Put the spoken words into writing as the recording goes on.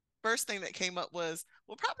first thing that came up was,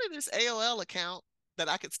 well, probably this AOL account that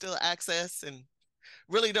I could still access and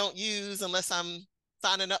really don't use unless I'm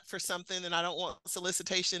signing up for something and I don't want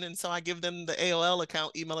solicitation. And so I give them the AOL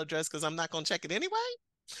account email address because I'm not going to check it anyway.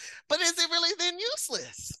 But is it really then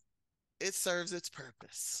useless? It serves its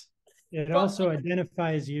purpose. It also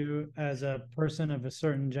identifies you as a person of a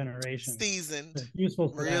certain generation. Seasoned. It's useful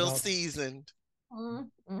for real that also. Seasoned.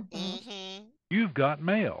 Mm-hmm. You've got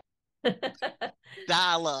mail.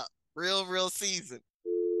 Dial up. Real seasoned.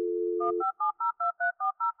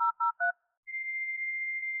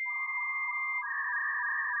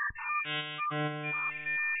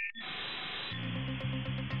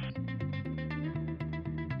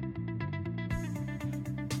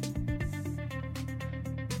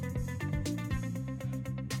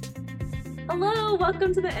 Hello,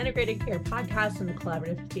 welcome to the Integrated Care Podcast from the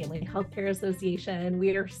Collaborative Family Healthcare Association.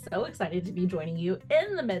 We are so excited to be joining you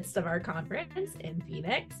in the midst of our conference in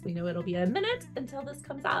Phoenix. We know it'll be a minute until this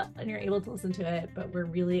comes out and you're able to listen to it, but we're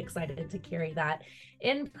really excited to carry that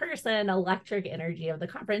in-person electric energy of the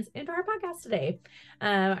conference into our podcast today.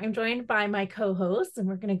 I'm joined by my co-hosts, and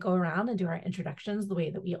we're going to go around and do our introductions the way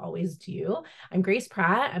that we always do. I'm Grace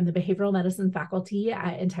Pratt. I'm the behavioral medicine faculty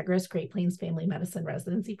at Integris Great Plains Family Medicine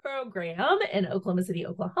Residency Program in Oklahoma City,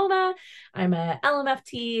 Oklahoma. I'm a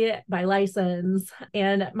LMFT by license,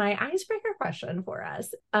 and my icebreaker question for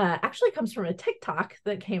us actually comes from a TikTok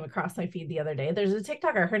that came across my feed the other day. There's a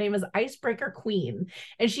TikToker, her name is Icebreaker Queen,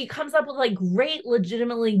 and she comes up with like great,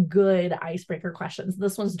 legitimately good icebreaker questions.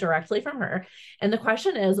 This one's directly from her, and the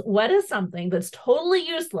question is, what is something that's totally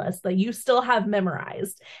useless that you still have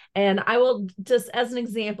memorized? And I will just, as an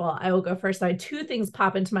example, I will go first. I had two things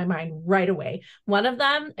pop into my mind right away. One of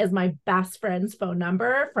them is my best friend's phone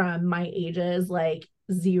number from my ages like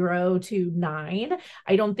 0 to 9.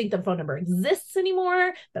 I don't think the phone number exists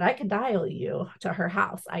anymore, but I could dial you to her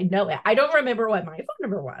house. I know it. I don't remember what my phone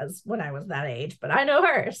number was when I was that age, but I know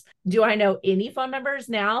hers. Do I know any phone numbers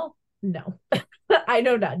now? No. I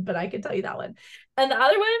know none, but I can tell you that one. And the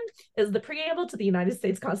other one is the preamble to the United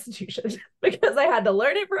States Constitution, because I had to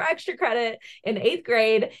learn it for extra credit in 8th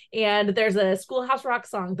grade. And there's a Schoolhouse Rock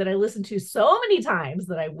song that I listened to so many times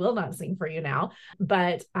that I will not sing for you now,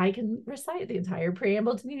 but I can recite the entire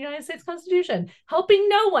preamble to the United States Constitution, helping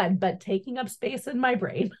no one, but taking up space in my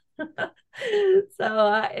brain. So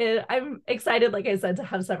I'm excited, like I said, to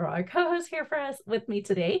have several of our co-hosts here for us with me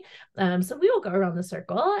today. So we will go around the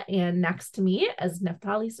circle, and next to me is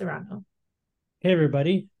Neftali Serrano. Hey,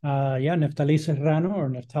 everybody. Neftali Serrano, or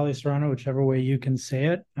Neftali Serrano, whichever way you can say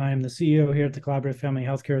it. I'm the CEO here at the Collaborative Family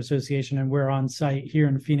Healthcare Association, and we're on site here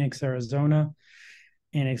in Phoenix, Arizona,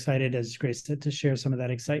 and excited, as Grace said, to share some of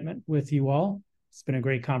that excitement with you all. It's been a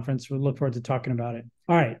great conference. We look forward to talking about it.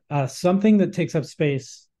 All right. Something that takes up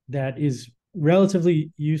space that is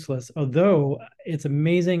relatively useless, although it's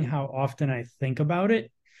amazing how often I think about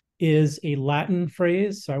it, is a Latin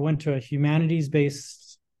phrase. So I went to a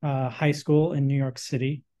humanities-based high school in New York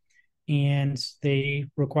City, and they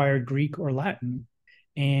required Greek or Latin.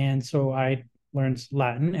 And so I learned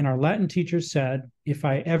Latin, and our Latin teacher said, if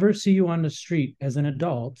I ever see you on the street as an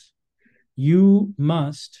adult, you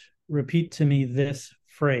must repeat to me this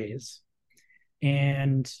phrase.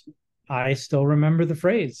 And I still remember the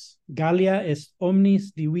phrase. Gallia est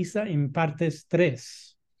omnis divisa in partes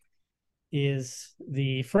tres is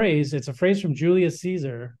the phrase. It's a phrase from Julius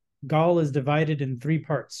Caesar. Gaul is divided in 3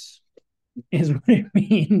 parts, is what it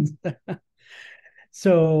means.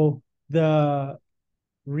 So the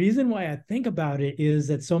reason why I think about it is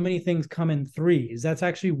that so many things come in threes. That's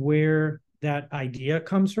actually where that idea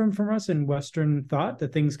comes from us in Western thought,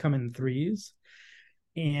 that things come in threes.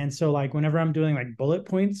 And so like whenever I'm doing like bullet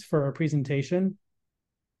points for a presentation,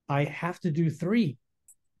 I have to do 3.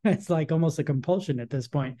 It's like almost a compulsion at this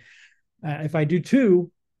point. If I do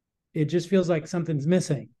 2, it just feels like something's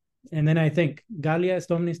missing. And then I think, Gallia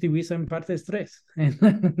est omnis divisa in partes tres. And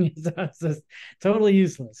it's just totally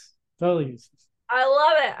useless. Totally useless. I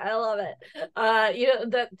love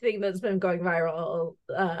it. That thing that's been going viral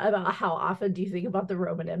about how often do you think about the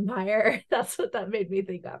Roman Empire? That's what that made me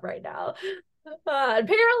think of right now.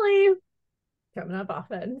 Apparently coming up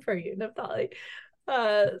often for you, Neftali.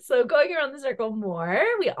 So going around the circle more,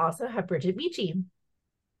 we also have Bridget Beachy.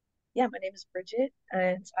 Yeah, my name is Bridget,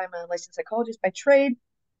 and I'm a licensed psychologist by trade,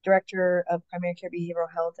 director of primary care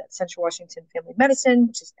behavioral health at Central Washington Family Medicine,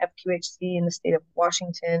 which is FQHC in the state of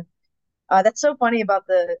Washington. That's so funny about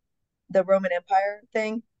the Roman Empire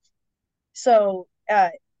thing. So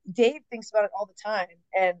Dave thinks about it all the time,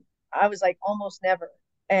 and I was like, almost never.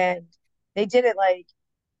 And they did it like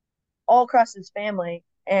all across his family,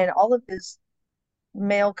 and all of his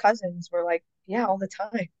male cousins were like, yeah, all the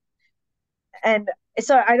time. And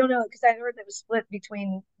so I don't know, because I heard that it was split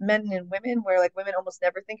between men and women, where like women almost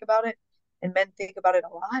never think about it and men think about it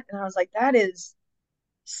a lot. And I was like, that is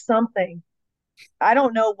something. I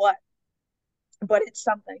don't know what, but it's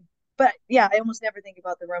something. But yeah, I almost never think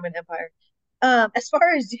about the Roman Empire. As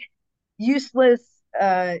far as useless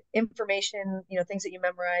information, things that you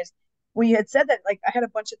memorize, when you had said that, like I had a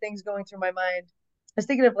bunch of things going through my mind. I was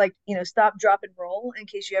thinking of like, stop, drop, and roll in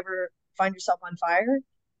case you ever find yourself on fire.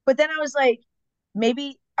 But then I was like,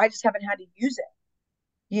 maybe I just haven't had to use it,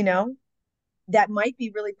 you know? That might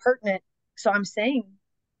be really pertinent. So I'm saying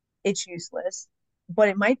it's useless, but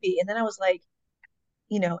it might be. And then I was like,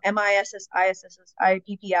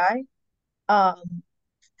 MISSISSIPPI,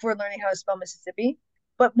 for learning how to spell Mississippi.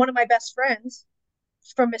 But one of my best friends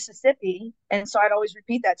is from Mississippi, and so I'd always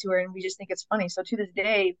repeat that to her, and we just think it's funny. So to this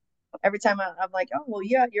day, every time I'm like, oh well,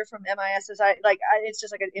 yeah, you're from MISSI, like it's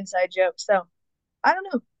just like an inside joke. So I don't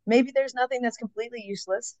know. Maybe there's nothing that's completely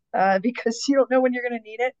useless, because you don't know when you're going to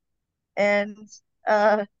need it, and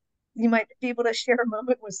you might be able to share a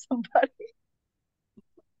moment with somebody.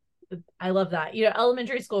 I love that.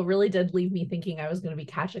 Elementary school really did leave me thinking I was going to be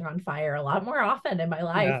catching on fire a lot more often in my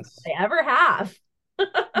life than I ever have.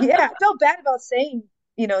 Yeah, I felt bad about saying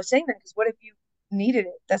that, because what if you needed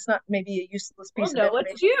it? That's not maybe a useless piece of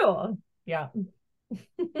information. It's you. Yeah.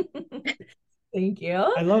 Thank you.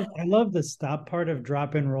 I love the stop part of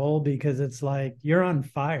drop and roll, because it's like you're on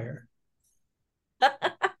fire. I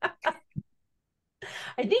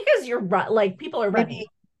think as you're like people are running.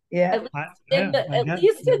 Yeah. At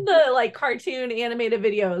least in the like cartoon animated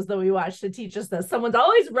videos that we watch to teach us this, someone's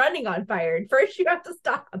always running on fire. First, you have to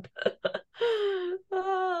stop.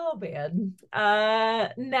 Oh man.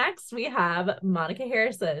 Next we have Monica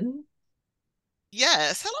Harrison.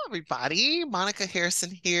 Yes. Hello, everybody. Monica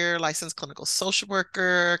Harrison here, licensed clinical social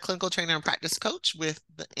worker, clinical trainer, and practice coach with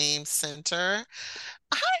the AIM Center.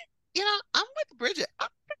 I'm with Bridget. I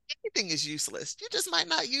don't think anything is useless. You just might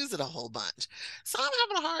not use it a whole bunch. So I'm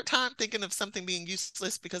having a hard time thinking of something being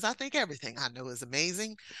useless, because I think everything I know is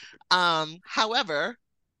amazing. However,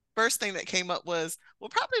 first thing that came up was, well,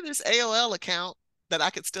 probably this AOL account that I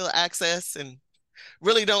could still access and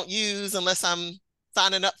really don't use unless I'm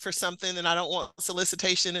signing up for something and I don't want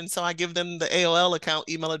solicitation. And so I give them the AOL account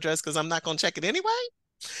email address because I'm not going to check it anyway.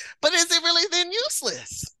 But is it really then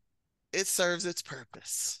useless? It serves its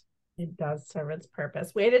purpose. It does serve its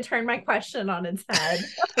purpose. Way to turn my question on its head.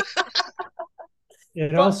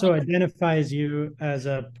 It also identifies you as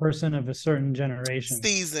a person of a certain generation.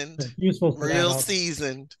 Seasoned. So useful for real that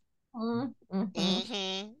seasoned. Mm-hmm.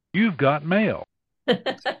 Mm-hmm. You've got mail.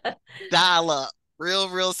 Dial up.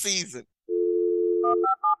 Real seasoned.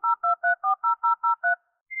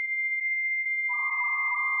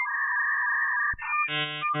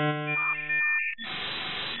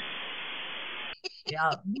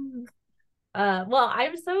 Yeah. Well,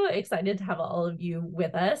 I'm so excited to have all of you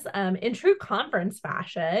with us. In true conference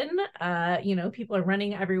fashion, people are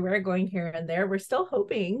running everywhere, going here and there. We're still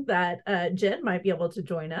hoping that Jen might be able to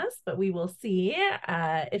join us, but we will see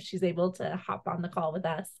if she's able to hop on the call with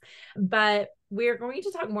us. But we're going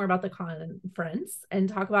to talk more about the conference and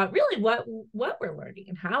talk about really what we're learning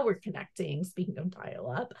and how we're connecting, speaking of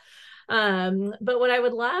dial-up. But what I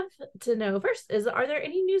would love to know first is, are there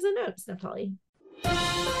any news and notes, Neftali?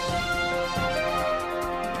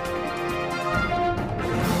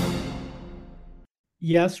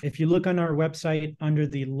 Yes, if you look on our website under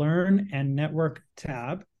the Learn and Network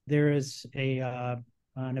tab, there is an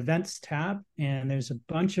events tab, and there's a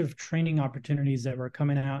bunch of training opportunities that were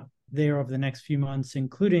coming out there over the next few months,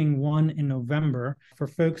 including one in November for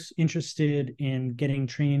folks interested in getting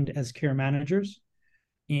trained as care managers.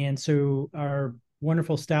 And so our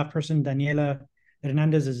wonderful staff person, Daniela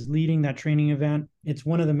Hernandez, is leading that training event. It's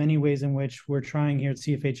one of the many ways in which we're trying here at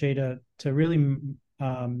CFHA to really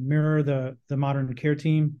mirror the modern care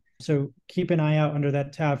team. So keep an eye out under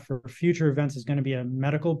that tab for future events. Is going to be a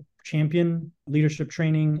medical champion leadership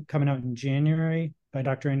training coming out in January by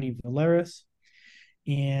Dr. Andy Valeris.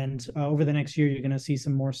 And over the next year, you're going to see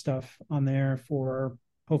some more stuff on there for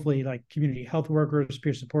hopefully like community health workers,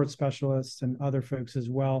 peer support specialists, and other folks as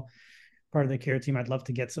well. Part of the care team. I'd love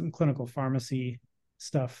to get some clinical pharmacy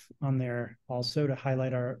stuff on there also to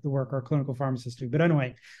highlight the work our clinical pharmacists do. But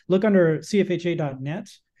anyway, look under cfha.net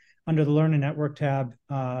under the Learn and Network tab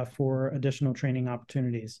for additional training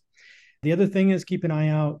opportunities. The other thing is keep an eye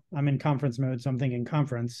out. I'm in conference mode, so I'm thinking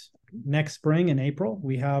conference. Next spring in April,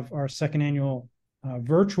 we have our second annual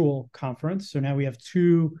virtual conference. So now we have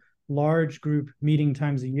 2 large group meeting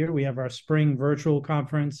times a year. We have our spring virtual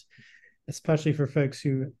conference, especially for folks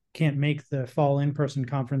who can't make the fall in-person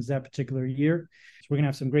conference that particular year. we're going to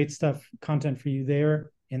have some great content for you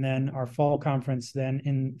there. And then our fall conference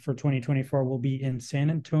for 2024 will be in San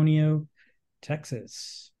Antonio,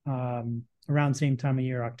 Texas, around same time of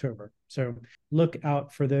year, October. So look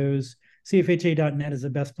out for those. CFHA.net is the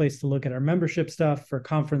best place to look at our membership stuff. For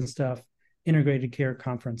conference stuff,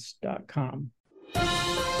 integratedcareconference.com.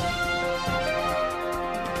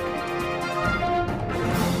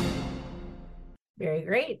 Very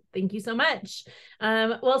great. Thank you so much.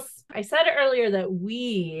 Well, I said earlier that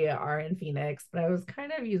we are in Phoenix, but I was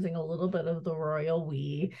kind of using a little bit of the royal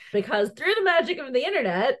we, because through the magic of the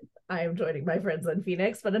internet, I am joining my friends in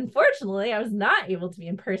Phoenix, but unfortunately, I was not able to be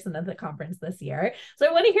in person at the conference this year. So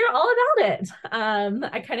I want to hear all about it.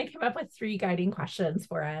 I kind of came up with 3 guiding questions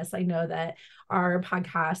for us. I know that our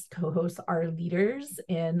podcast co-hosts are leaders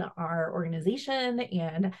in our organization,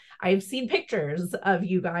 and I've seen pictures of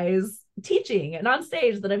you guys teaching and on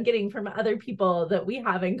stage that I'm getting from other people that we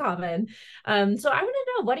have in common. So I want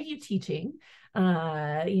to know, what are you teaching?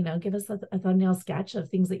 Give us a thumbnail sketch of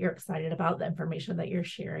things that you're excited about, the information that you're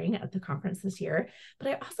sharing at the conference this year. But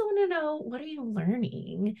I also want to know, what are you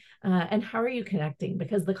learning and how are you connecting?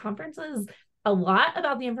 Because the conference is a lot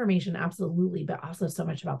about the information, absolutely, but also so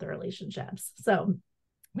much about the relationships. So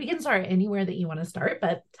we can start anywhere that you want to start,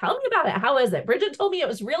 but tell me about it. How is it? Bridget told me it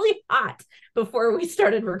was really hot before we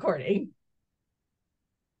started recording.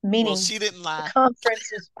 Meaning, well, she didn't lie. The conference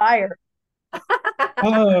is fire.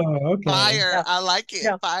 Oh, okay. Fire. No. I like it.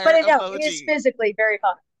 No. Fire But emoji. it is physically very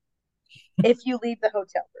hot if you leave the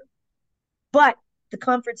hotel room. But the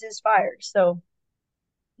conference is fire, so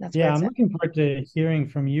that's I'm looking forward to hearing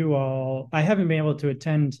from you all. I haven't been able to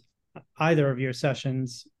attend either of your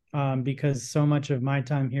sessions because so much of my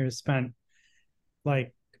time here is spent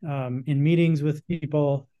in meetings with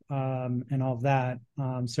people and all of that.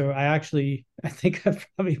 So I think I've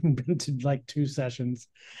probably been to 2 sessions,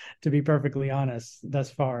 to be perfectly honest,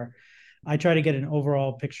 thus far. I try to get an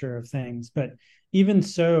overall picture of things, but even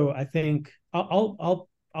so, I think I'll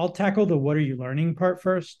tackle the what are you learning part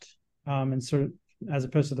first, and sort of as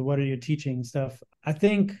opposed to the what are you teaching stuff. I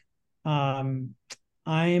think I'm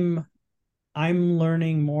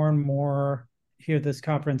learning more and more here at this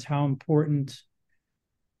conference how important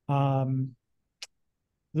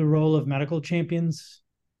the role of medical champions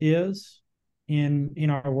is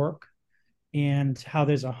in our work, and how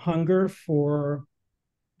there's a hunger for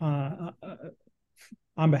on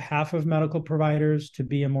behalf of medical providers to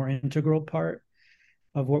be a more integral part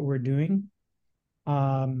of what we're doing,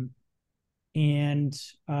 and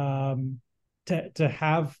to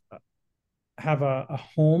have a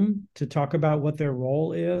home to talk about what their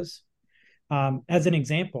role is. As an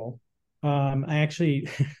example, I actually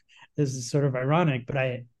this is sort of ironic, but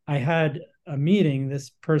I had a meeting. This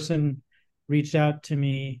person reached out to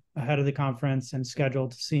me ahead of the conference and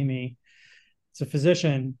scheduled to see me. It's a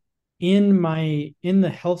physician in the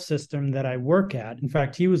health system that I work at. In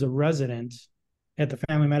fact, he was a resident at the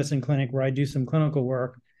family medicine clinic where I do some clinical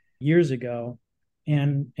work years ago.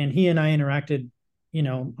 And he and I interacted,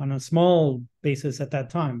 on a small basis at that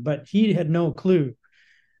time, but he had no clue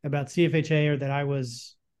about CFHA or that I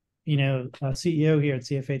was, CEO here at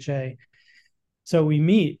CFHA. So we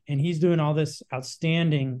meet, and he's doing all this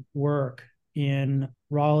outstanding work in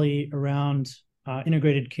Raleigh around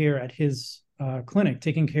integrated care at his clinic,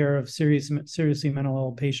 taking care of seriously mental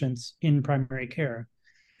ill patients in primary care.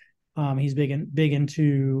 He's big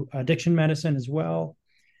into addiction medicine as well,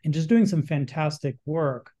 and just doing some fantastic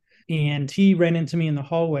work. And he ran into me in the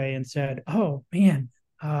hallway and said, "Oh man,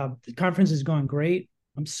 the conference is going great.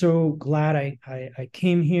 I'm so glad I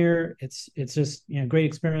came here. It's just great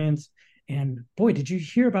experience. And boy, did you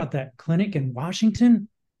hear about that clinic in Washington?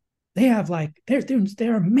 They have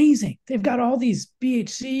they're amazing. They've got all these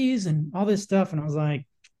BHCs and all this stuff." And I was like,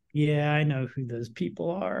 "Yeah, I know who those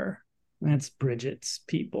people are. That's Bridget's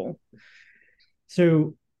people."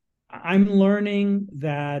 So I'm learning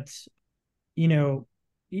that,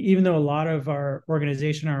 even though a lot of our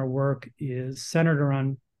organization, our work is centered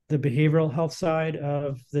around the behavioral health side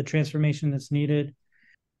of the transformation that's needed,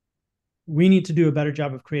 we need to do a better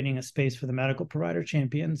job of creating a space for the medical provider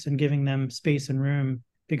champions and giving them space and room,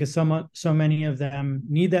 because so many of them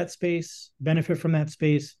need that space, benefit from that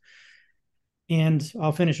space. And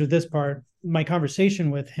I'll finish with this part. My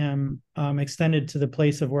conversation with him extended to the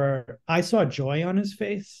place of where I saw joy on his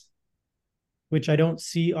face, which I don't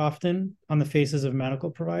see often on the faces of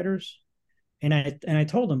medical providers. And I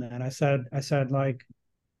told him that. I said,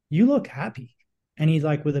 "You look happy." And he's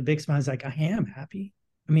like, with a big smile, he's like, "I am happy.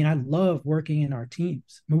 I mean, I love working in our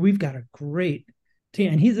teams. I mean, we've got a great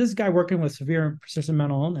team." And he's this guy working with severe and persistent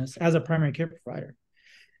mental illness as a primary care provider.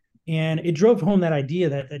 And it drove home that idea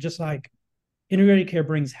that just integrated care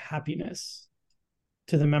brings happiness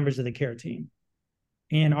to the members of the care team.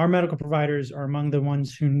 And our medical providers are among the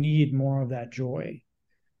ones who need more of that joy.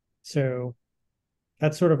 So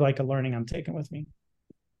that's sort of like a learning I'm taking with me.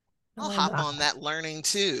 I'll hop on that learning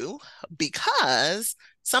too, because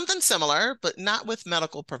something similar, but not with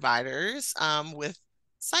medical providers, with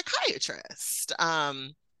psychiatrists.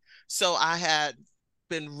 So I had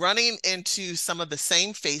been running into some of the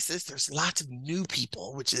same faces. There's lots of new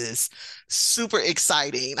people, which is super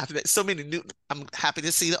exciting. I've met so many new, I'm happy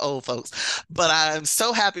to see the old folks, but I'm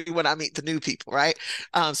so happy when I meet the new people, right?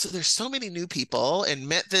 So there's so many new people, and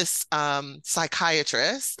met this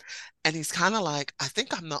psychiatrist, and he's kind of like, I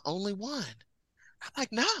think I'm the only one. I'm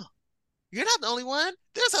like, no, you're not the only one.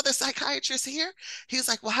 There's other psychiatrists here. He was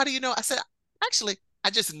like, well, how do you know? I said, actually, I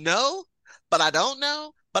just know, but I don't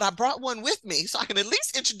know. But I brought one with me, so I can at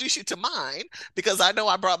least introduce you to mine, because I know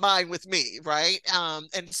I brought mine with me, right?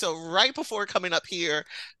 And so right before coming up here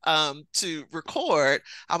to record,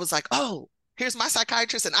 I was like, oh, here's my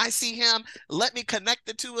psychiatrist and I see him. Let me connect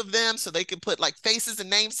the two of them so they can put like faces and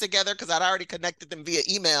names together, because I'd already connected them via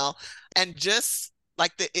email. And just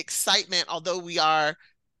like the excitement, although we are,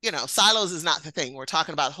 silos is not the thing. We're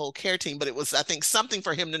talking about whole care team, but it was, I think, something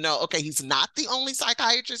for him to know, okay, he's not the only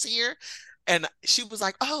psychiatrist here. And she was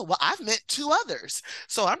like, oh, well, I've met two others,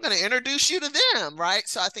 so I'm going to introduce you to them, right?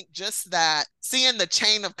 So I think just that, seeing the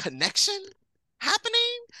chain of connection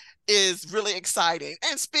happening is really exciting.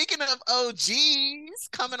 And speaking of OGs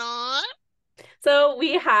coming on. So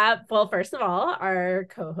we have, well, first of all, our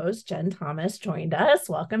co-host Jen Thomas joined us.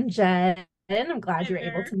 Welcome, Jen. I'm glad you're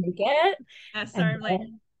able to make it. Sorry, I'm late.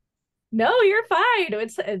 No, you're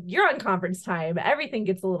fine. You're on conference time. Everything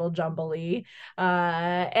gets a little jumbly.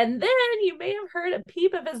 And then you may have heard a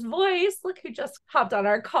peep of his voice. Look who just hopped on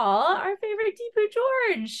our call. Our favorite Deepu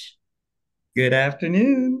George. Good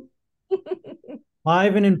afternoon.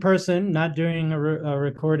 Live and in person, not doing a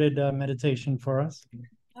recorded meditation for us.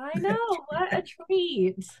 I know, what a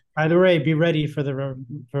treat. By the way, be ready for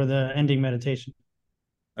the ending meditation.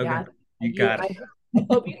 Okay, yeah, you got it. I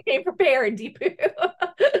hope you came prepared, Deepu.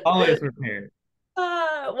 Always prepared.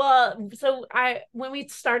 Well, so when we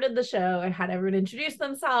started the show, I had everyone introduce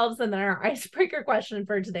themselves, and then our icebreaker question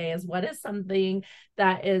for today is, what is something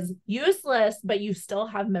that is useless but you still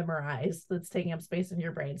have memorized that's taking up space in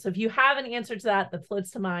your brain? So if you have an answer to that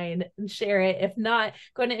floats to mind, share it. If not,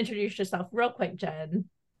 go ahead and introduce yourself real quick, Jen.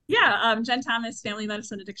 Yeah, Jen Thomas, family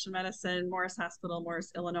medicine, addiction medicine, Morris Hospital,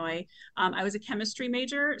 Morris, Illinois. I was a chemistry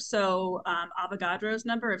major, so Avogadro's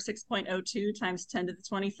number of 6.02 times 10 to the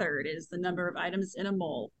 23rd is the number of items in a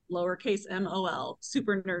mole, lowercase mol,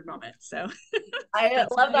 super nerd moment. So I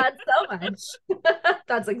love that so much.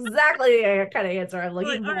 That's exactly the kind of answer I'm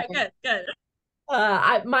looking for. All right, good.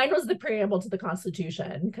 Mine was the preamble to the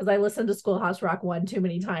Constitution, because I listened to Schoolhouse Rock 1 too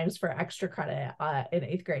many times for extra credit in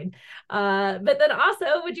 8th grade. But then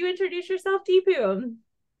also, would you introduce yourself, Deepu?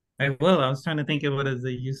 I will. I was trying to think of what is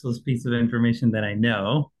a useless piece of information that I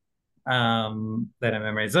know, that I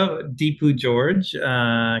memorized. So, Deepu George,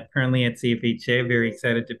 currently at CFHA, very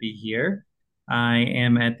excited to be here. I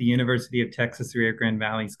am at the University of Texas Rio Grande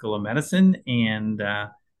Valley School of Medicine and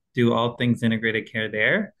do all things integrated care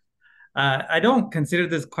there. I don't consider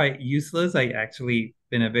this quite useless. I actually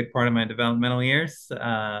been a big part of my developmental years.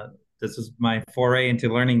 This was my foray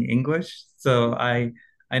into learning English. So I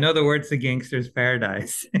know the words to Gangster's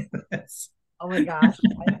Paradise. Oh my gosh.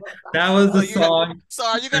 That was the song. So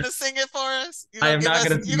are you going to sing it for us? I am not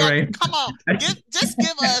going to sing it. Come on. Just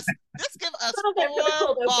give us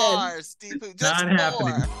 4 bars, Deepu. Just not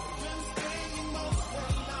happening.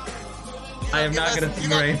 I am not going to sing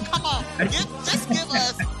right. Come on. Just give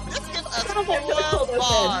us 4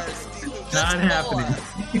 bars. Not happening.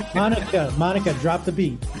 Monica, drop the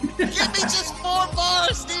beat. Give me just 4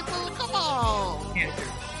 bars, Deepu. Come on.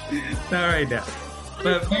 Not right now.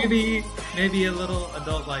 But maybe a little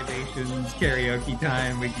adult libations karaoke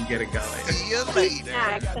time. We can get it going. See you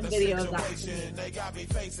later. Some video of that.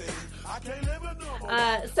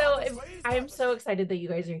 So I'm so excited that you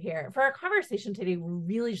guys are here. For our conversation today, we're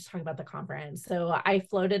really just talking about the conference. So I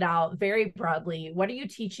floated out very broadly. What are you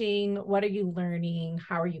teaching? What are you learning?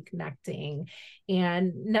 How are you connecting?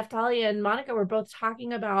 And Neftali and Monica were both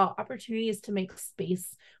talking about opportunities to make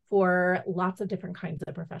space for lots of different kinds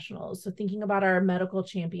of professionals. So thinking about our medical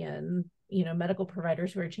champion, medical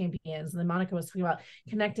providers who are champions. And then Monica was talking about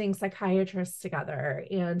connecting psychiatrists together.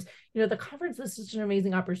 And, the conference is such an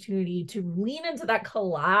amazing opportunity to lean into that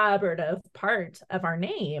collaborative part of our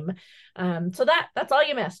name. So that's all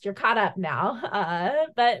you missed. You're caught up now.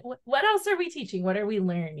 But what else are we teaching? What are we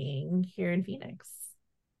learning here in Phoenix?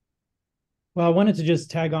 Well, I wanted to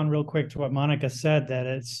just tag on real quick to what Monica said, that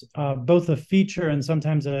it's both a feature and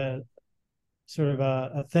sometimes a sort of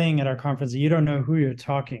a thing at our conference. You don't know who you're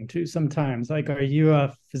talking to sometimes. Like, are you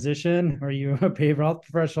a physician? Are you a behavioral health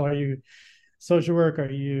professional? Are you social work?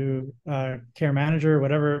 Are you a care manager?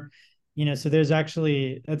 Whatever. So there's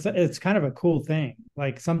actually, it's kind of a cool thing.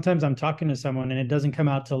 Like sometimes I'm talking to someone and it doesn't come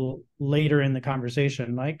out till later in the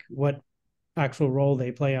conversation, like what actual role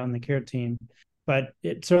they play on the care team. But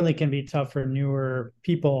it certainly can be tough for newer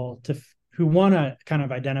people who want to kind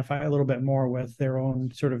of identify a little bit more with their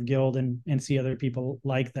own sort of guild and see other people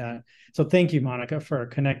like that. So thank you, Monica, for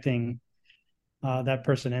connecting that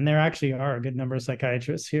person. And there actually are a good number of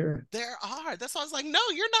psychiatrists here. There are. That's why I was like, no,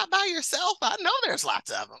 you're not by yourself. I know there's lots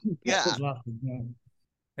of them. Yeah.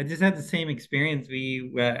 I just had the same experience.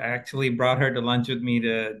 We actually brought her to lunch with me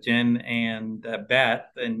to Jen and Beth,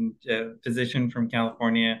 and a physician from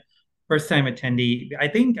California, first time attendee. I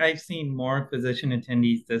think I've seen more physician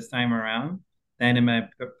attendees this time around than in my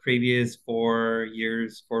previous 4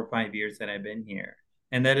 years, 4 or 5 years that I've been here.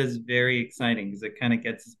 And that is very exciting because it kind of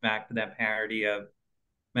gets us back to that parity of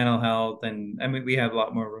mental health. And I mean, we have a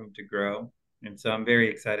lot more room to grow. And so I'm very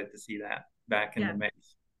excited to see that back in the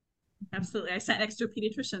mix. Absolutely. I sat next to a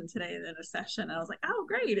pediatrician today in a session. I was like, oh,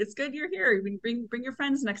 great. It's good you're here. You can bring your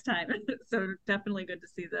friends next time. So definitely good to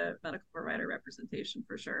see the medical provider representation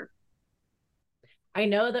for sure. I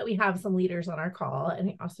know that we have some leaders on our call,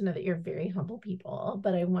 and I also know that you're very humble people,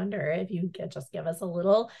 but I wonder if you could just give us a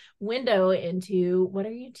little window into what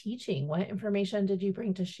are you teaching? What information did you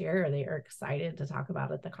bring to share that you're excited to talk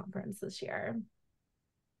about at the conference this year?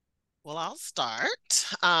 Well, I'll start.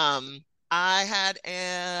 I had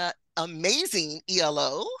an amazing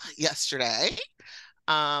ELO yesterday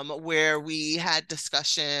where we had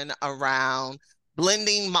discussion around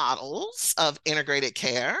blending models of integrated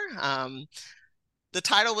care. The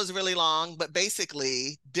title was really long, but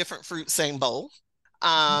basically different fruit, same bowl.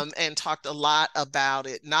 And talked a lot about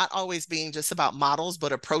it not always being just about models,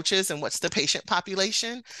 but approaches and what's the patient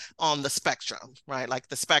population on the spectrum, right? Like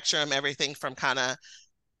the spectrum, everything from kind of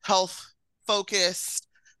health focused,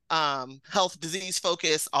 health disease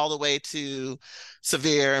focused, all the way to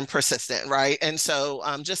severe and persistent, right? And so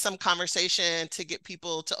just some conversation to get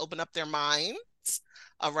people to open up their minds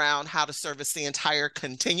around how to service the entire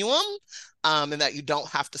continuum, and that you don't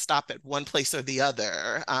have to stop at one place or the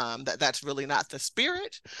other. That's really not the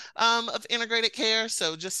spirit of integrated care.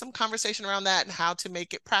 So just some conversation around that and how to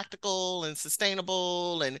make it practical and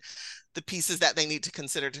sustainable and the pieces that they need to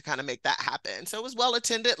consider to kind of make that happen. So it was well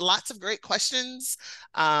attended, lots of great questions.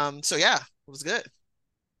 So yeah, it was good.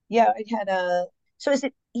 Yeah, I had so is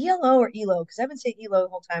it ELO or ELO? Because I've been saying ELO the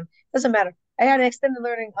whole time. Doesn't matter. I had an extended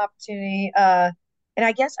learning opportunity. And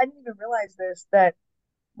I guess I didn't even realize this, that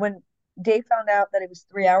when Dave found out that it was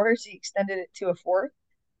 3 hours, he extended it to a fourth,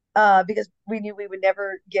 because we knew we would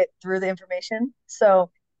never get through the information. So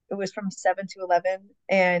it was from 7 to 11,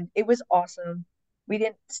 and it was awesome. We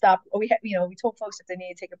didn't stop. We had, we told folks if they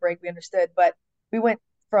needed to take a break, we understood, but we went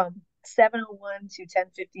from 7:01 to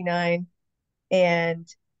 10:59 and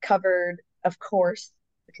covered, of course,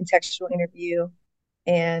 the contextual interview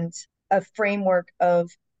and a framework of,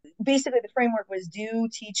 basically the framework was do,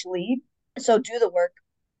 teach, lead. So do the work,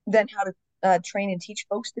 then how to train and teach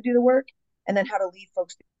folks to do the work, and then how to lead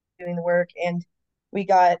folks doing the work. And we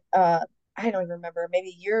got, I don't even remember, maybe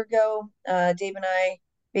a year ago, Dave and I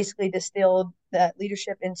basically distilled that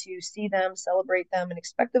leadership into see them, celebrate them, and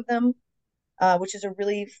expect of them, which is a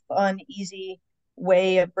really fun, easy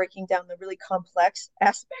way of breaking down the really complex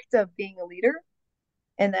aspect of being a leader.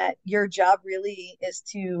 And that your job really is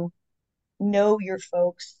to know your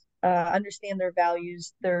folks, understand their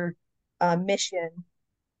values, their mission,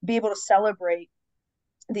 be able to celebrate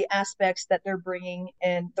the aspects that they're bringing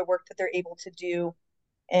and the work that they're able to do,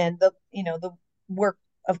 and the work,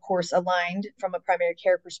 of course, aligned from a primary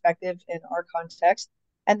care perspective in our context.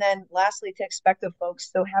 And then lastly, to expect of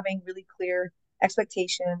folks, so having really clear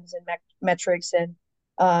expectations and metrics. And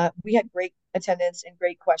we had great attendance and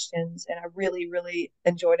great questions, and I really, really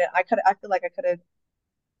enjoyed it. I feel like I could have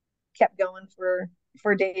kept going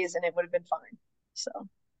for days and it would have been fine. So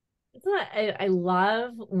I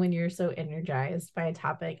love when you're so energized by a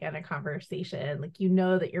topic and a conversation, like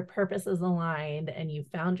that your purpose is aligned and you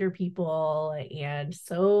found your people, and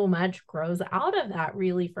so much grows out of that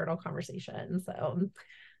really fertile conversation. So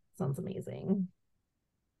sounds amazing.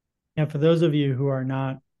 Yeah, for those of you who are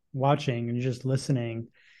not watching and just listening,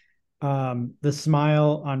 the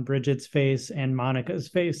smile on Bridget's face and Monica's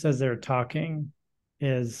face as they're talking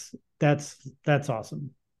that's awesome.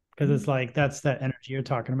 Because it's like, that's that energy you're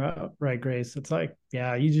talking about, right, Grace? It's like,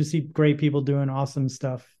 yeah, you just see great people doing awesome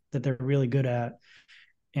stuff that they're really good at,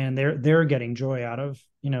 and they're getting joy out of,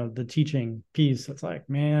 the teaching piece. It's like,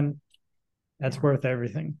 man, that's worth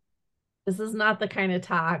everything. This is not the kind of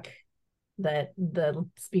talk that the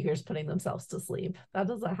speaker's putting themselves to sleep. That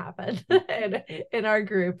doesn't happen in our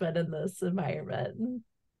group and in this environment.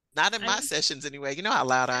 Not in my sessions anyway. You know how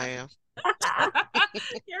loud I am.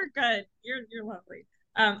 You're good. You're lovely.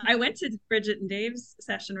 I went to Bridget and Dave's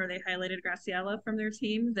session where they highlighted Graciela from their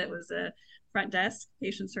team that was a front desk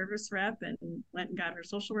patient service rep and went and got her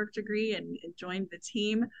social work degree and joined the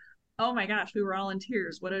team. Oh my gosh, we were all in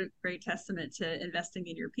tears. What a great testament to investing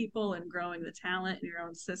in your people and growing the talent in your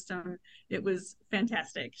own system. It was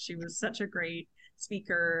fantastic. She was such a great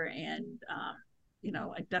speaker, and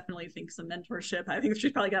I definitely think some mentorship. I think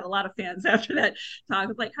she's probably got a lot of fans after that talk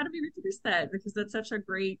of like, how do we reproduce that? Because that's such a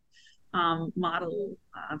great model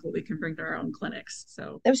of what we can bring to our own clinics.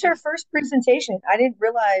 So it was her first presentation. I didn't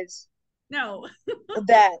realize no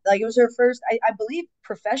that it was her first, I believe,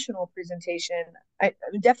 professional presentation. I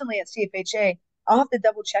definitely at CFHA. I'll have to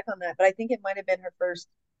double check on that, but I think it might have been her first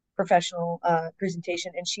professional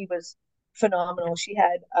presentation, and she was phenomenal. She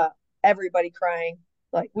had everybody crying.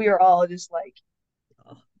 Like, we were all just like,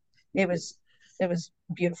 it was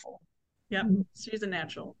beautiful. Yep, she's a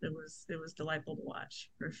natural. It was delightful to watch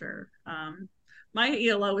for sure. My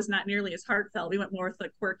ELO was not nearly as heartfelt. We went more with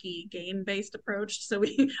a quirky game-based approach. So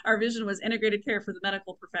our vision was integrated care for the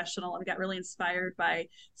medical professional, and we got really inspired by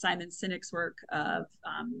Simon Sinek's work of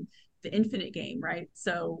the infinite game, right?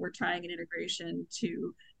 So we're trying an integration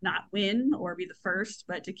to not win or be the first,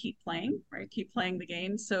 but to keep playing, right? Keep playing the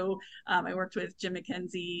game. So I worked with Jim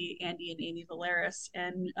McKenzie, Andy, and Amy Valeris,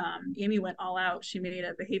 and Amy went all out. She made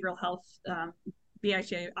a behavioral health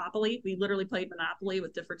BIHA-opoly. We literally played Monopoly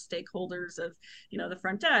with different stakeholders of, the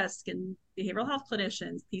front desk and behavioral health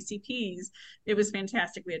clinicians, PCPs. It was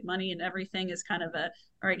fantastic. We had money and everything as kind of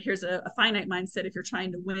all right, here's a finite mindset. If you're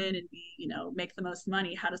trying to win and be, make the most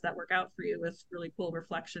money, how does that work out for you, with really cool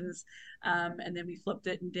reflections? And then we flipped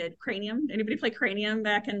it and did Cranium. Anybody play Cranium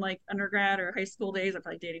back in like undergrad or high school days? I'm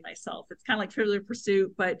probably dating myself. It's kind of like Trivial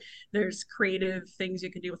Pursuit, but there's creative things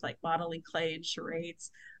you can do with like modeling clay and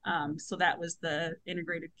charades. So that was the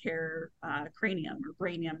integrated care Cranium, or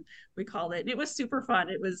Brainium, we called it. And it was super fun.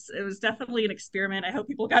 It was definitely an experiment. I hope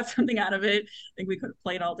people got something out of it. I think we could have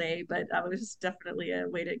played all day, but it was definitely a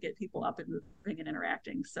way to get people up and moving and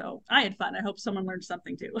interacting. So I had fun. I hope someone learned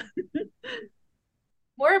something too.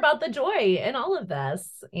 More about the joy in all of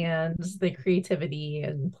this, and the creativity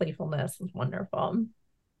and playfulness is wonderful.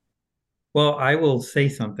 Well, I will say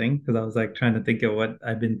something because I was like trying to think of what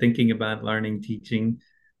I've been thinking about learning, teaching.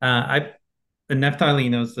 Neftali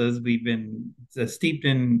knows us. We've been steeped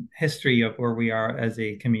in history of where we are as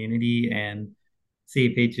a community and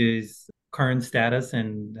CFH's current status,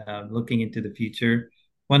 and looking into the future.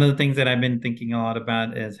 One of the things that I've been thinking a lot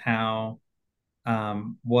about is how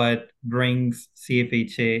what brings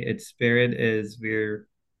CFHA its spirit is we're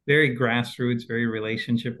very grassroots, very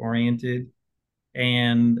relationship oriented.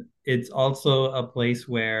 And it's also a place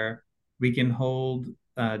where we can hold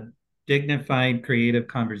dignified, creative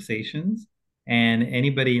conversations. And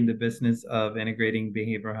anybody in the business of integrating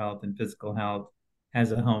behavioral health and physical health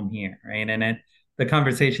has a home here, right? And the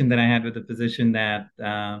conversation that I had with the physician that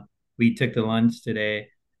we took to lunch today,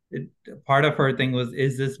 part of her thing was,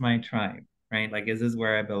 is this my tribe, right? Like, is this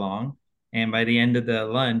where I belong? And by the end of the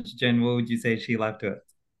lunch, Jen, what would you say she left to us?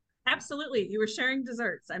 Absolutely. You were sharing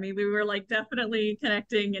desserts. I mean, we were like definitely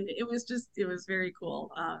connecting, and it was very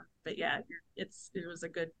cool. But yeah, it was a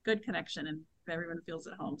good connection, and everyone feels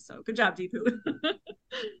at home. So good job, Deepu.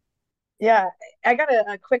 Yeah, I got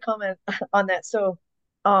a quick comment on that. So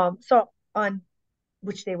on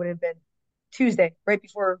which day would it have been? Tuesday, right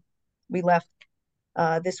before we left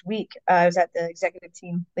this week, I was at the executive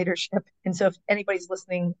team leadership. And so if anybody's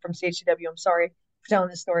listening from CHW, I'm sorry for telling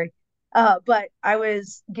this story. But I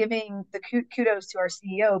was giving the kudos to our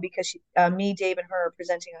CEO because me, Dave, and her are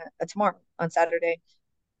presenting tomorrow on Saturday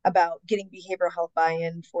about getting behavioral health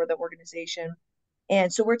buy-in for the organization.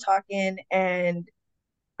 And so we're talking, and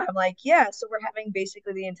I'm like, yeah, so we're having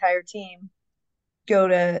basically the entire team go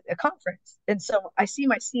to a conference. And so I see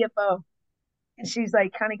my CFO, and she's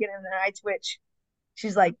like kind of getting an eye twitch.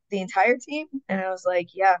 She's like, the entire team? And I was like,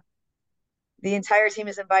 yeah, the entire team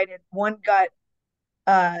is invited. One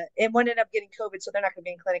ended up getting COVID, so they're not going to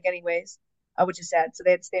be in clinic anyways, which is sad. So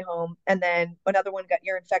they had to stay home. And then another one got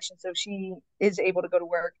ear infection, so she is able to go to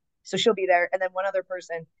work, so she'll be there. And then one other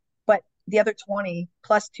person, but the other 20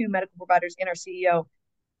 plus 2 medical providers and our CEO,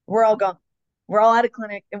 we're all gone. We're all out of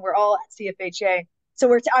clinic, and we're all at CFHA.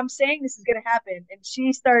 So I'm saying this is going to happen, and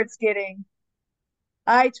she starts getting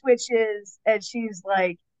eye twitches, and she's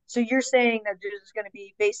like, So you're saying that there's going to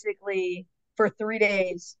be basically for 3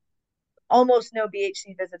 days, almost no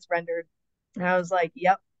BHC visits rendered. And I was like,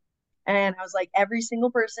 yep. And I was like, every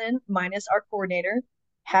single person minus our coordinator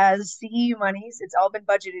has CEU monies. It's all been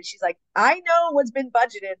budgeted. She's like, I know what's been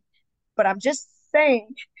budgeted, but I'm just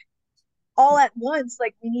saying all at once,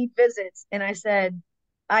 like we need visits. And I said,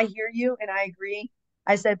 I hear you and I agree.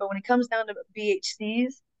 I said, but when it comes down to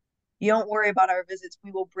BHCs, you don't worry about our visits.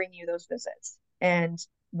 We will bring you those visits and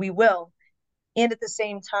we will. And at the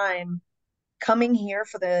same time, coming here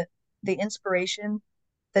for the inspiration,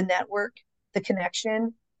 the network, the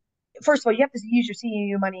connection. First of all, you have to use your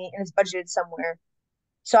CEU money and it's budgeted somewhere.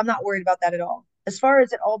 So I'm not worried about that at all. As far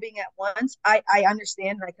as it all being at once, I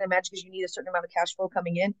understand and I can imagine because you need a certain amount of cash flow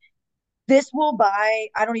coming in. This will buy,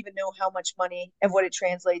 I don't even know how much money and what it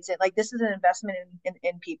translates in. Like this is an investment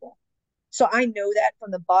in people. So I know that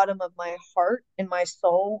from the bottom of my heart and my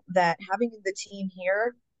soul that having the team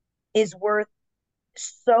here is worth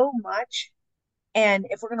so much. And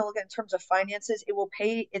if we're going to look at in terms of finances, it will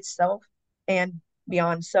pay itself and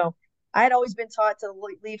beyond. So I had always been taught to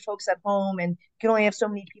leave folks at home and you can only have so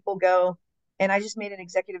many people go. And I just made an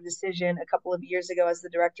executive decision a couple of years ago as the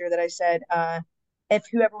director that I said, if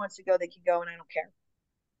whoever wants to go, they can go and I don't care.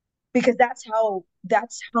 Because that's how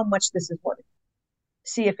much this is worth.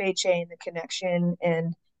 CFHA and the connection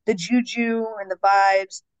and the juju and the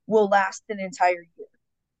vibes will last an entire year.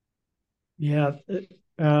 Yeah.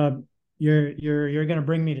 You're going to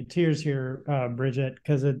bring me to tears here, Bridget,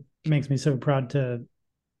 because it makes me so proud to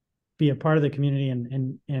be a part of the community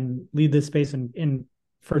and lead this space and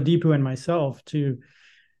for Deepu and myself to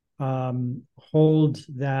hold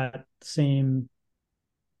that same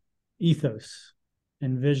ethos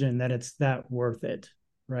and vision that it's that worth it,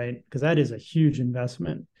 right? Because that is a huge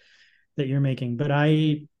investment that you're making. But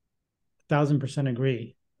I 1,000%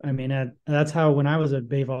 agree. I mean, that's how, when I was a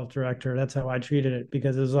Bayvolf director, that's how I treated it,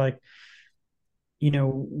 because it was like,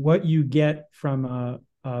 what you get from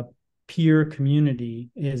a peer community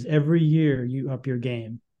is every year you up your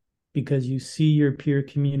game because you see your peer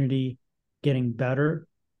community getting better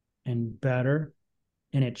and better,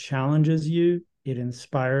 and it challenges you, it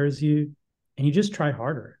inspires you, and you just try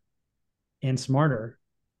harder and smarter,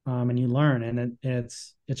 and you learn, and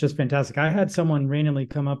it's just fantastic. I had someone randomly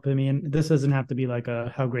come up to me, and this doesn't have to be like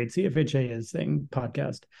a how great CFHA is thing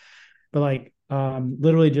podcast, but like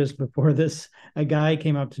literally just before this, a guy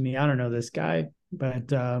came up to me. I don't know this guy, but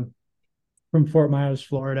from Fort Myers,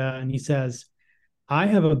 Florida, and he says, I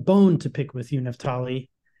have a bone to pick with you, Neftali.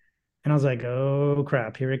 And I was like, oh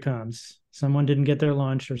crap, here it comes. Someone didn't get their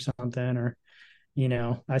lunch or something, or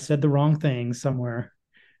I said the wrong thing somewhere.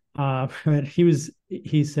 But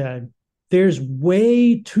he said, there's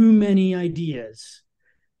way too many ideas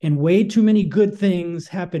and way too many good things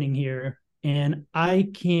happening here, and I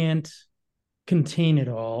can't contain it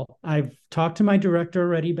all. I've talked to my director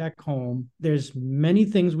already back home. There's many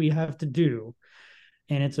things we have to do,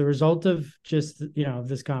 and it's a result of just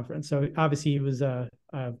this conference. So obviously he was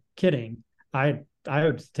kidding. I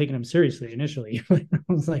was taking him seriously initially. I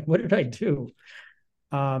was like, what did I do?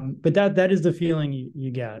 But that is the feeling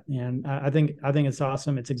you get, and I think it's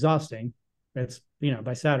awesome. It's exhausting. It's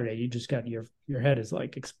by Saturday you just got your head is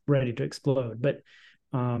like ready to explode, but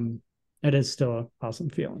it is still an awesome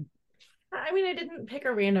feeling. I mean, I didn't pick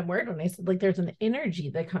a random word when I said, like, there's an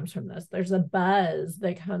energy that comes from this. There's a buzz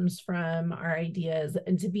that comes from our ideas,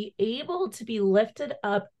 and to be able to be lifted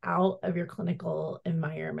up out of your clinical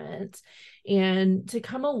environment and to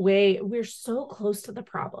come away, we're so close to the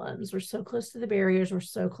problems. We're so close to the barriers. We're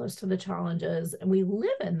so close to the challenges. And we live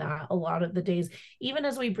in that a lot of the days, even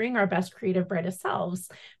as we bring our best creative, brightest selves,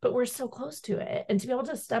 but we're so close to it. And to be able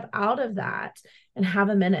to step out of that and have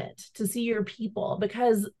a minute to see your people,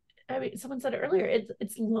 because I mean, someone said it earlier,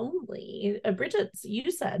 it's lonely. Bridget, you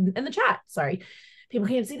said in the chat, sorry, people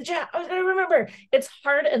can't see the chat. I was going to remember. It's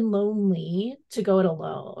hard and lonely to go it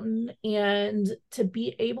alone, and to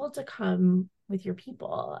be able to come with your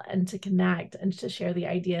people and to connect and to share the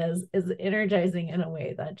ideas is energizing in a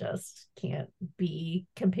way that just can't be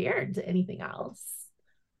compared to anything else.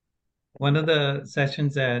 One of the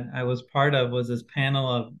sessions that I was part of was this panel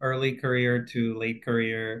of early career to late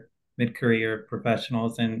career, mid-career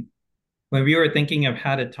professionals. And when we were thinking of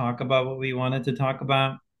how to talk about what we wanted to talk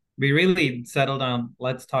about, we really settled on,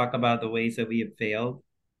 let's talk about the ways that we have failed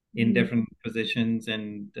in different positions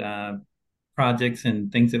and projects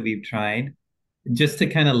and things that we've tried, just to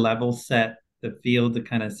kind of level set the field, to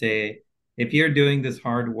kind of say, if you're doing this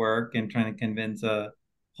hard work and trying to convince a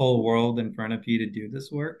whole world in front of you to do this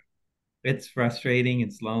work, it's frustrating,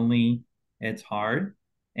 it's lonely, it's hard.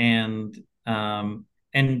 And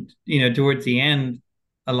towards the end,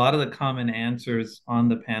 a lot of the common answers on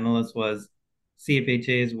the panelists was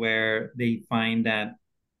CFHA is where they find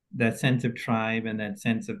that sense of tribe and that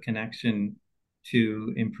sense of connection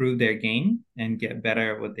to improve their game and get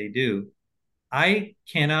better at what they do. I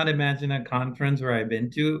cannot imagine a conference where I've been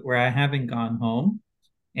to where I haven't gone home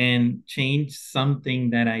and changed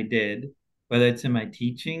something that I did, whether it's in my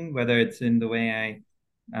teaching, whether it's in the way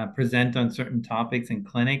I present on certain topics in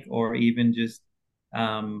clinic, or even just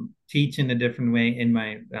teach in a different way in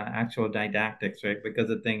my actual didactics, right? Because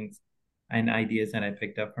of things and ideas that I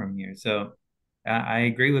picked up from here. So I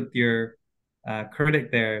agree with your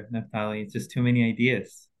critic there, Neftali. It's just too many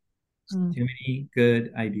ideas, too many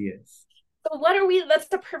good ideas. So that's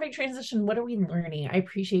the perfect transition. What are we learning? I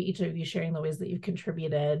appreciate each of you sharing the ways that you've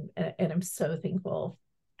contributed, and I'm so thankful.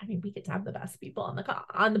 I mean, we get to have the best people on the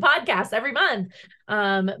podcast every month.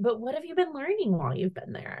 But what have you been learning while you've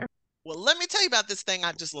been there? Well, let me tell you about this thing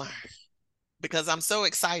I just learned, because I'm so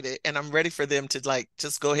excited and I'm ready for them to like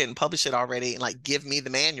just go ahead and publish it already and like give me the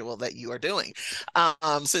manual that you are doing.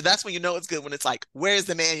 So that's when you know it's good, when it's like, where's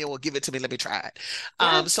the manual? Give it to me. Let me try it.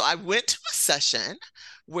 Yeah. So I went to a session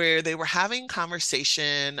where they were having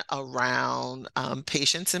conversation around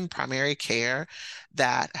patients in primary care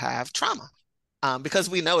that have trauma. Because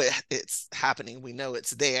we know it's happening. We know it's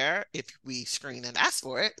there if we screen and ask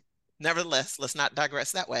for it. Nevertheless, let's not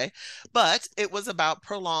digress that way. But it was about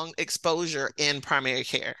prolonged exposure in primary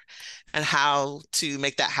care and how to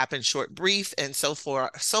make that happen short, brief. And so far,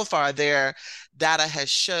 their data has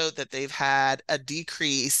showed that they've had a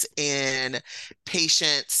decrease in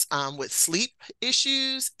patients with sleep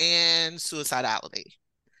issues and suicidality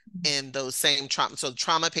in those same trauma. So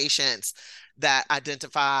trauma patients that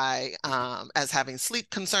identify as having sleep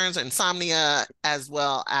concerns, insomnia, as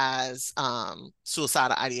well as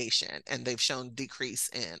suicidal ideation. And they've shown decrease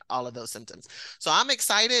in all of those symptoms. So I'm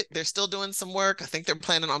excited. They're still doing some work. I think they're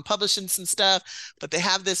planning on publishing some stuff, but they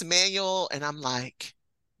have this manual and I'm like,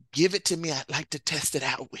 give it to me. I'd like to test it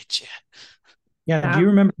out with you. Yeah. Do you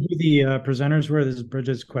remember who the presenters were? This is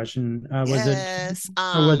Bridget's question. Was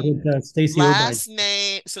it Stacey last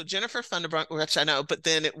name? So Jennifer Funderbrunk, which I know, but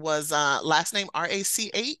then it was last name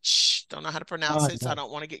Rach. Don't know how to pronounce it, so I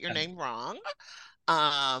don't want to get your name wrong.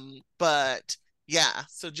 But yeah,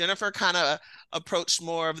 so Jennifer kind of approached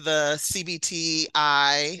more of the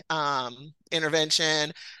CBTI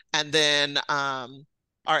intervention, and then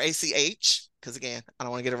RACH, because again, I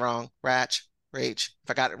don't want to get it wrong. Rach. If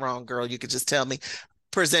I got it wrong, girl, you could just tell me.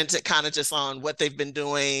 Present it kind of just on what they've been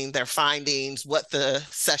doing, their findings, what the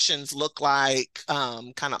sessions look like,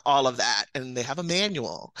 kind of all of that. And they have a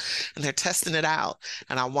manual and they're testing it out.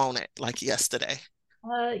 And I want it like yesterday.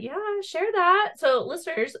 Yeah, share that. So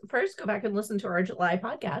listeners, first go back and listen to our July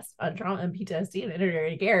podcast on trauma and PTSD and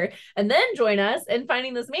integrated care, and then join us in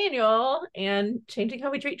finding this manual and changing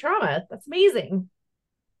how we treat trauma. That's amazing.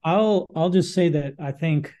 I'll just say that I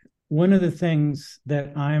think one of the things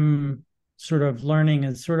that I'm sort of learning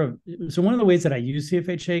is so one of the ways that I use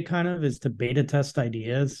CFHA kind of is to beta test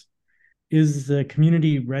ideas. Is the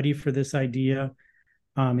community ready for this idea?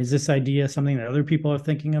 Is this idea something that other people are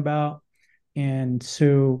thinking about? And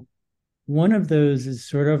so one of those is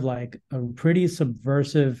sort of like a pretty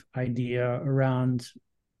subversive idea around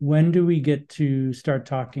when do we get to start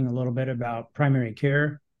talking a little bit about primary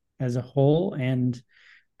care as a whole and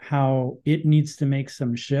how it needs to make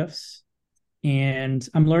some shifts. And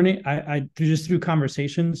I'm learning, I just through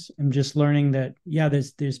conversations, I'm just learning that, yeah,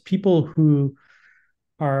 there's people who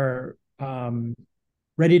are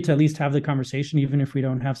ready to at least have the conversation, even if we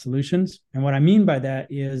don't have solutions. And what I mean by that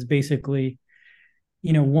is basically,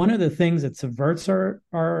 one of the things that subverts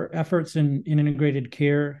our efforts in integrated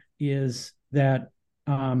care is that,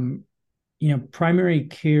 primary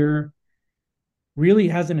care really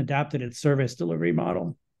hasn't adapted its service delivery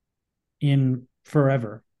model in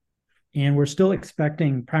forever. And we're still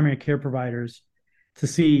expecting primary care providers to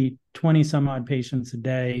see 20 some odd patients a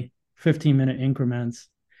day, 15-minute increments,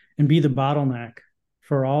 and be the bottleneck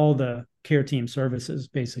for all the care team services,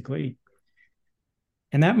 basically.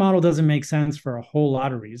 And that model doesn't make sense for a whole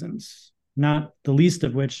lot of reasons, not the least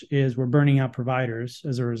of which is we're burning out providers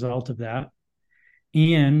as a result of that.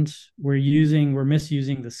 And we're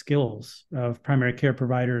misusing the skills of primary care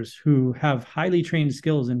providers who have highly trained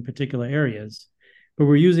skills in particular areas, but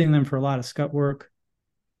we're using them for a lot of scut work,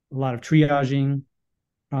 a lot of triaging,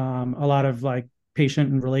 a lot of like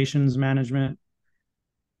patient and relations management.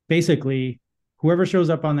 Basically, whoever shows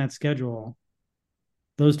up on that schedule,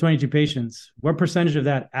 those 22 patients, what percentage of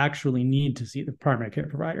that actually need to see the primary care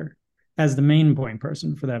provider as the main point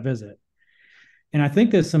person for that visit? And I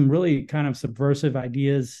think there's some really kind of subversive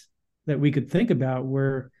ideas that we could think about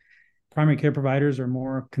where, primary care providers are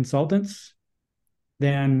more consultants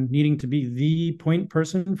than needing to be the point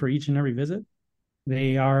person for each and every visit.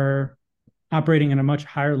 They are operating at a much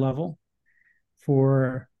higher level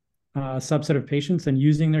for a subset of patients and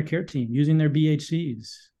using their care team, using their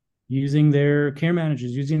BHCs, using their care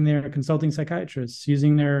managers, using their consulting psychiatrists,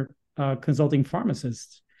 using their consulting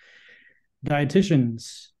pharmacists,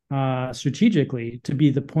 dietitians, strategically to be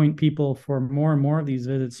the point people for more and more of these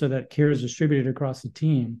visits so that care is distributed across the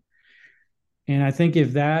team. And I think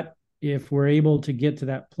if we're able to get to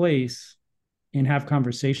that place and have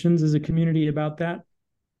conversations as a community about that,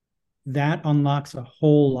 that unlocks a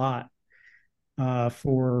whole lot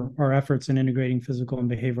for our efforts in integrating physical and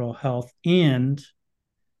behavioral health and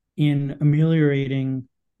in ameliorating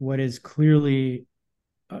what is clearly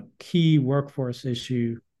a key workforce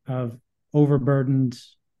issue of overburdened,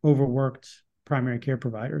 overworked primary care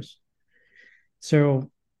providers.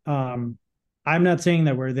 So I'm not saying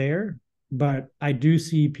that we're there, but I do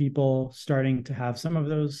see people starting to have some of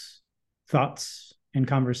those thoughts and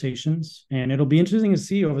conversations. And it'll be interesting to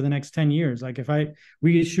see over the next 10 years. Like if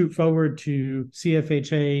we shoot forward to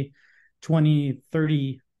CFHA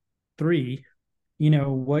 2033,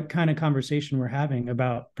 what kind of conversation we're having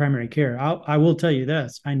about primary care. I will tell you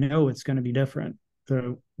this, I know it's going to be different.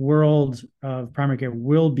 The world of primary care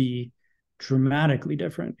will be dramatically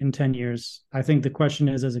different in 10 years. I think the question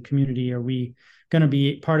is, as a community, are we going to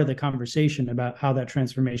be part of the conversation about how that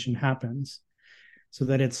transformation happens so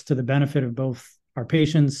that it's to the benefit of both our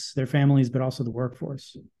patients, their families, but also the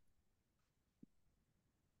workforce?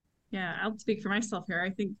 Yeah, I'll speak for myself here.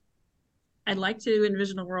 I think I'd like to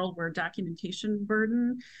envision a world where documentation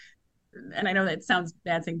burden, and I know that sounds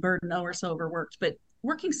bad saying burden, we're so overworked, but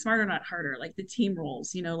working smarter, not harder, like the team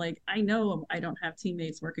roles, like I know I don't have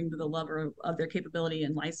teammates working to the level of their capability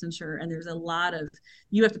and licensure. And there's a lot of,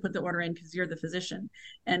 you have to put the order in because you're the physician.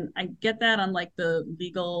 And I get that on like the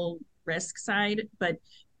legal risk side, but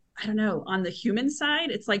I don't know, on the human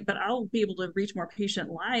side, it's like, but I'll be able to reach more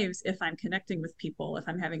patient lives if I'm connecting with people, if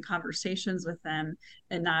I'm having conversations with them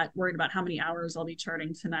and not worried about how many hours I'll be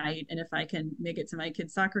charting tonight. And if I can make it to my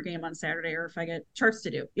kid's soccer game on Saturday, or if I get charts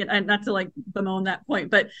to do, not to like bemoan that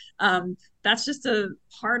point, but that's just a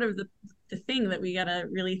part of the thing that we got to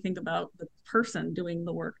really think about the person doing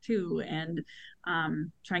the work too. And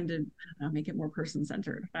trying to, I don't know, make it more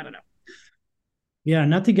person-centered. I don't know. Yeah,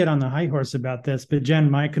 not to get on the high horse about this, but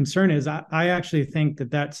Jen, my concern is I actually think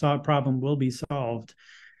that problem will be solved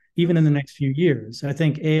even in the next few years. I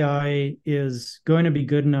think AI is going to be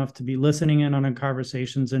good enough to be listening in on our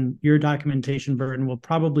conversations, and your documentation burden will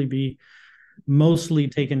probably be mostly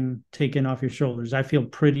taken off your shoulders. I feel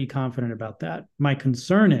pretty confident about that. My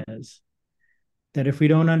concern is that if we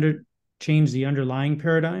don't change the underlying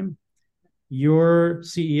paradigm, your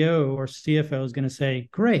CEO or CFO is going to say,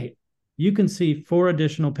 great, you can see 4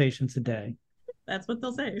 additional patients a day. That's what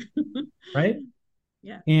they'll say. Right?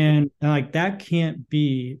 Yeah. And like that can't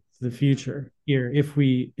be the future here if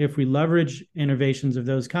we leverage innovations of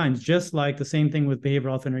those kinds, just like the same thing with behavioral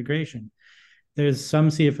health integration. There's some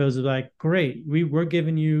CFOs are like, great, we're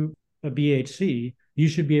giving you a BHC. You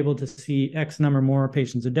should be able to see X number more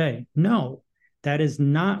patients a day. No, that is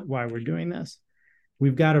not why we're doing this.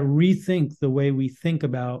 We've got to rethink the way we think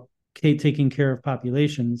about taking care of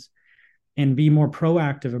populations and be more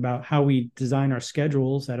proactive about how we design our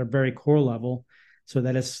schedules at a very core level so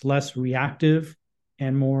that it's less reactive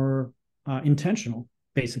and more intentional,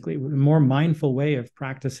 basically, a more mindful way of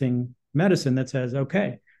practicing medicine that says,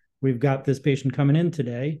 okay, we've got this patient coming in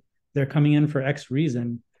today. They're coming in for X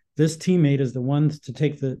reason. This teammate is the one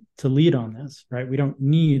to lead on this, right? We don't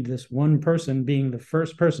need this one person being the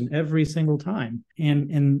first person every single time.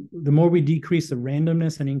 And the more we decrease the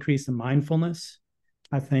randomness and increase the mindfulness,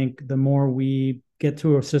 I think the more we get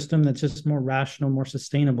to a system that's just more rational, more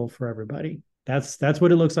sustainable for everybody. That's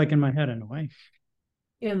what it looks like in my head in a way.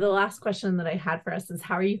 The last question that I had for us is,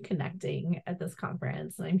 how are you connecting at this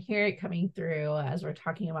conference? And I'm hearing it coming through as we're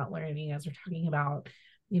talking about learning, as we're talking about,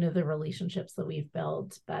 the relationships that we've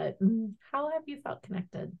built, but how have you felt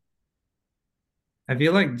connected? I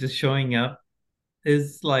feel like just showing up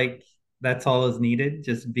is like, that's all is needed.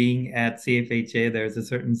 Just being at CFHA, there's a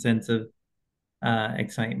certain sense of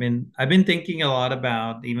excitement. I've been thinking a lot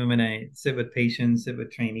about, even when I sit with patients, sit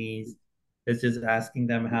with trainees, it's just asking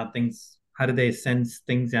them how do they sense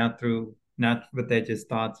things out through, not what their just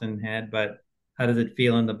thoughts in head, but how does it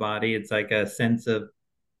feel in the body? It's like a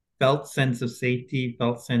felt sense of safety,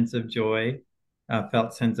 felt sense of joy,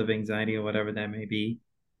 felt sense of anxiety, or whatever that may be.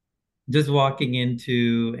 Just walking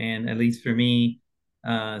into, and at least for me,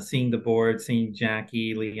 seeing the board, seeing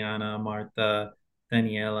Jackie, Liana, Martha,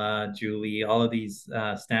 Daniela, Julie, all of these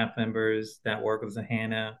staff members that work with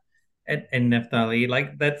Hannah and Neftali.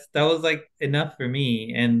 Like that was like enough for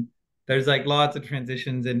me. And there's like lots of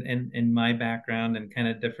transitions in my background and kind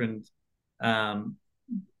of um,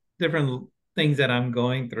 different things that I'm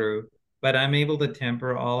going through, but I'm able to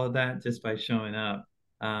temper all of that just by showing up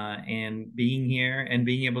and being here and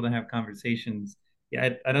being able to have conversations. Yeah,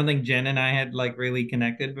 I don't think Jen and I had like really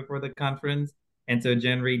connected before the conference. And so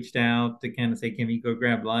Jen reached out to kind of say, can we go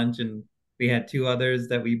grab lunch? And we had two others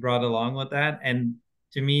that we brought along with that. And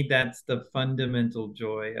to me, that's the fundamental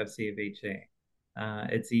joy of CFHA.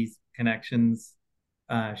 It's these connections,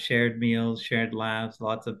 shared meals, shared laughs,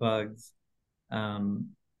 lots of hugs. And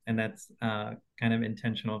that's kind of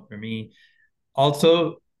intentional for me.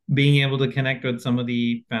 Also, being able to connect with some of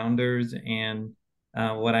the founders and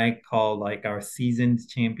what I call like our seasoned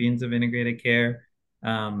champions of integrated care.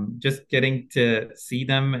 Just getting to see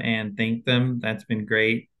them and thank them, that's been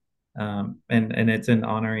great. And it's an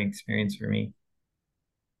honoring experience for me.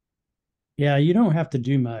 Yeah, you don't have to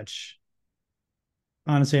do much,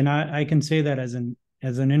 honestly. And I can say that as an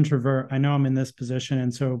introvert. I know I'm in this position,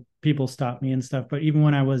 and so people stop me and stuff. But even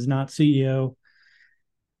when I was not CEO,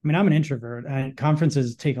 I mean, I'm an introvert.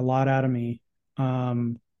 Conferences take a lot out of me.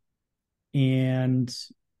 And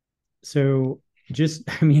so just,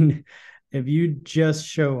 I mean, if you just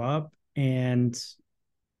show up and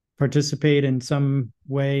participate in some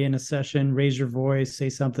way in a session, raise your voice, say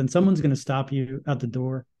something, someone's going to stop you at the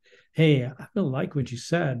door. Hey, I really like what you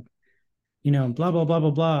said, blah, blah, blah, blah,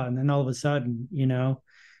 blah. And then all of a sudden,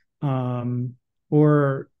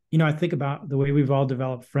 or, I think about the way we've all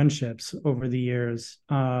developed friendships over the years.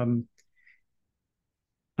 I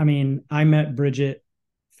mean, I met Bridget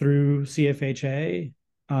through CFHA,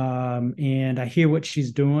 and I hear what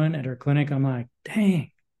she's doing at her clinic. I'm like,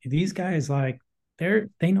 dang, these guys, like,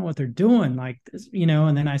 they know what they're doing, like this,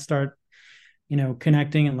 and then I start,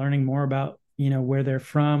 connecting and learning more about, where they're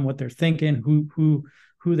from, what they're thinking,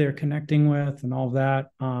 who they're connecting with, and all of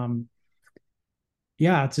that.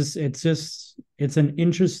 Yeah, it's an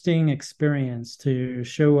interesting experience to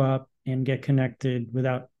show up and get connected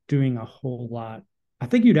without doing a whole lot. I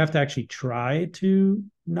think you'd have to actually try to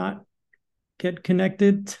not get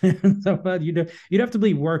connected. So you'd have to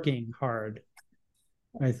be working hard,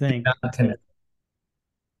 I think.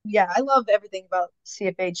 Yeah, I love everything about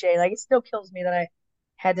CFHA. Like, it still kills me that I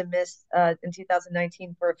had to miss in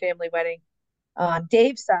 2019 for a family wedding on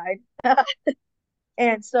Dave's side.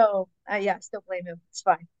 And so, yeah, I still blame him. It's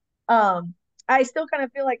fine. I still kind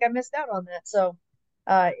of feel like I missed out on that. So,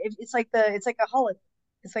 it's like a holiday.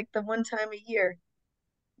 It's like the one time a year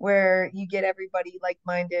where you get everybody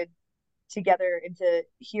like-minded together and to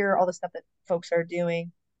hear all the stuff that folks are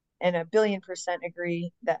doing, and 1,000,000,000%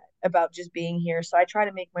 agree that about just being here. So I try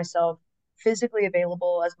to make myself physically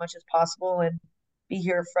available as much as possible and be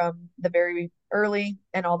here from the very early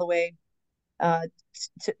and all the way to,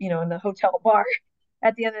 in the hotel bar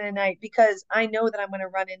at the end of the night, because I know that I'm going to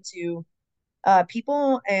run into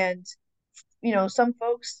people, and some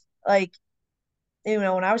folks, like,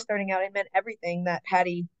 when I was starting out, it meant everything that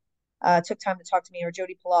Patty took time to talk to me, or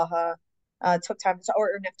Jody Palaha took time to talk,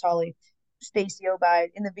 or Neftali, Stacy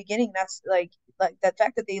Obide. In the beginning, that's like that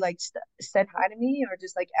fact that they like said hi to me or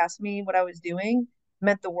just like asked me what I was doing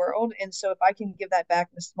meant the world. And so if I can give that back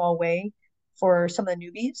in a small way for some of the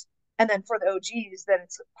newbies, and then for the OGs, then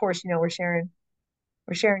it's, of course, we're sharing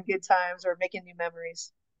good times or making new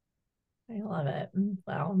memories. I love it.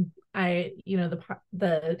 Well,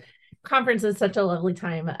 the conference is such a lovely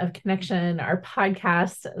time of connection. Our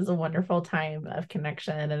podcast is a wonderful time of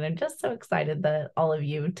connection. And I'm just so excited that all of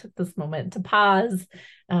you took this moment to pause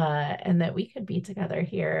and that we could be together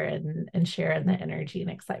here and share in the energy and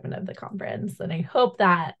excitement of the conference. And I hope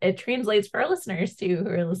that it translates for our listeners too, who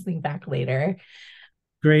are listening back later.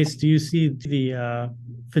 Grace, do you see the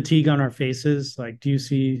fatigue on our faces? Like, do you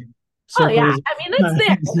see circles? Oh yeah, I mean, it's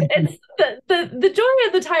there. It's the joy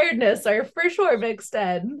and the tiredness are for sure mixed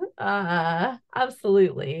in.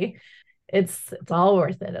 Absolutely. It's all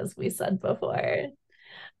worth it, as we said before.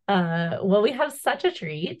 Well, we have such a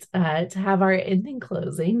treat to have our ending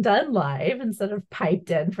closing done live instead of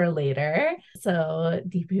piped in for later. So,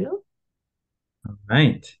 Deepu. All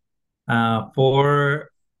right.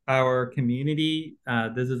 For our community,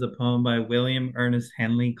 this is a poem by William Ernest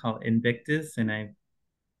Henley called Invictus, and I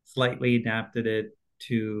slightly adapted it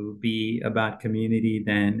to be about community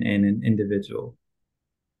than in an individual.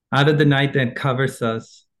 Out of the night that covers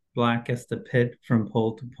us, black as the pit from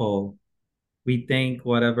pole to pole, we thank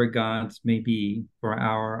whatever gods may be for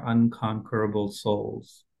our unconquerable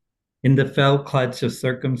souls. In the fell clutch of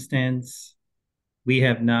circumstance, We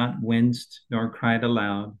have not winced nor cried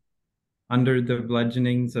aloud. Under the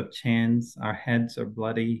bludgeonings of chance, our heads are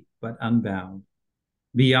bloody but unbowed.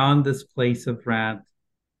 Beyond this place of wrath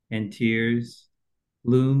and tears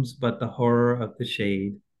looms but the horror of the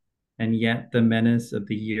shade, and yet the menace of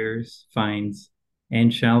the years finds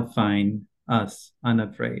and shall find us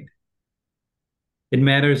unafraid. It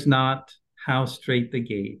matters not how strait the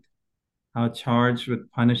gate, how charged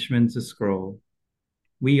with punishments a scroll.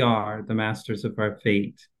 We are the masters of our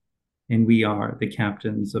fate, and we are the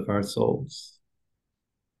captains of our souls.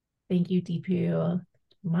 Thank you, Deepu.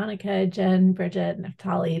 Monica, Jen, Bridget,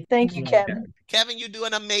 Neftali. Thank you, Kevin. Kevin, you do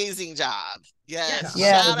an amazing job. Yes.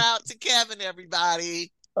 Yeah. Shout out to Kevin,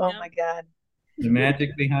 everybody. Oh my God. The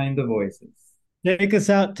magic behind the voices. Take us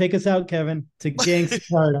out, Kevin, to Gangsta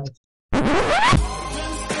Paradise.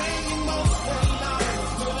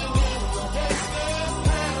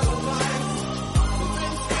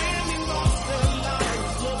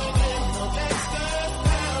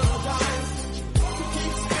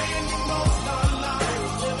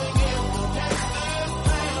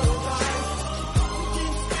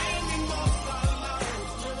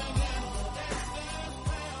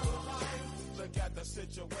 Look at the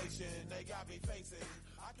situation they got me facing.